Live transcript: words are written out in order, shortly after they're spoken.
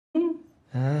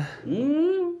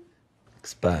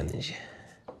Kusibani nje.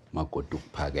 Magoda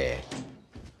ukuphakela.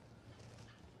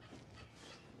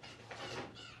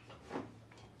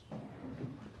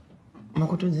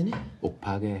 Magoda wenzeni?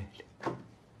 Ukuphakela.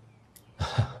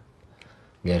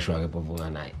 Ngiyashwa ke bavunga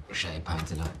naye. Ushaye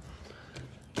phansi la.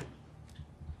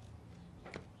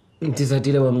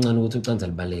 Ngizatile wamncane ukuthi ucanza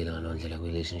libalekile ngalondlela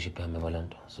kwi-relationship yami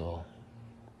yabalanto. So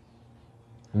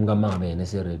umngama yena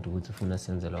ese-ready ukuthi ufuna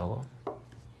senze lokho.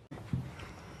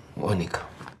 Onika.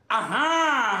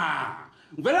 Aha!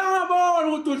 Ngivela ngabona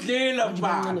ukuthi udlile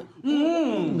mfana.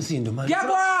 Umsindo manje.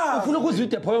 Ngiyakwazi. Ufuna ukuzwa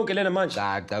idepho yonke lena manje?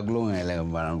 Cha kulungile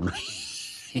mfana.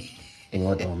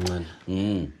 Ingoda omncane.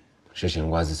 Sheshe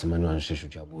ngikwazi simani washeshe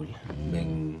ujabule.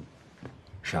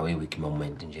 Bengishawe week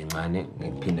moment nje ncane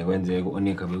ngiphinde kwenzeke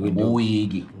uNika bekwinto.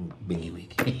 Uwiki.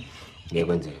 Bengiwiki. Ngeke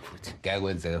kwenzeke futhi. Ngeke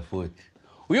kwenzeke futhi.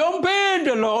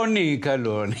 Uyomphinde lo oNika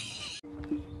lona.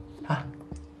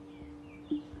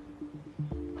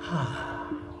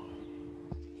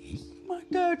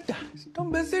 Madada,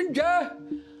 sitombe sinje.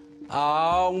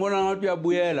 Ngibona ngathi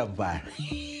uyabuyela mfana.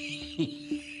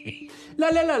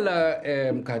 Lalela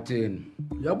la mkhathini.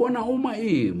 Uyabona uma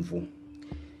imvu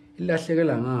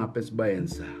ilahlekela ngapha esibayeni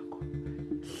sakho.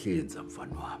 Hlinza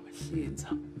mfana wami, hlinza.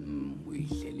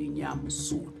 Uyidlela inyama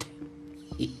usuthe.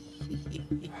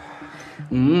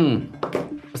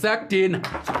 Usakudina.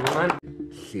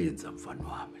 Hlinza mfana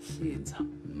wami, hlinza.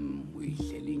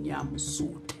 Uyidlela inyama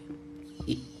usuthe.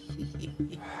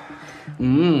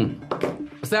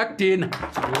 Usakudina.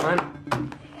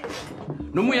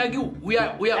 Noma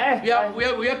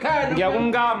uyakhanda.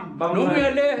 Ngiyakumkama. Noma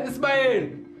uyale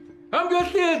esibayeni. Hamba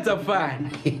uyohlinza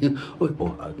mfana.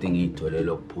 I think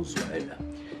ngiyitholele ukuphuzwa la.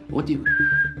 Uthi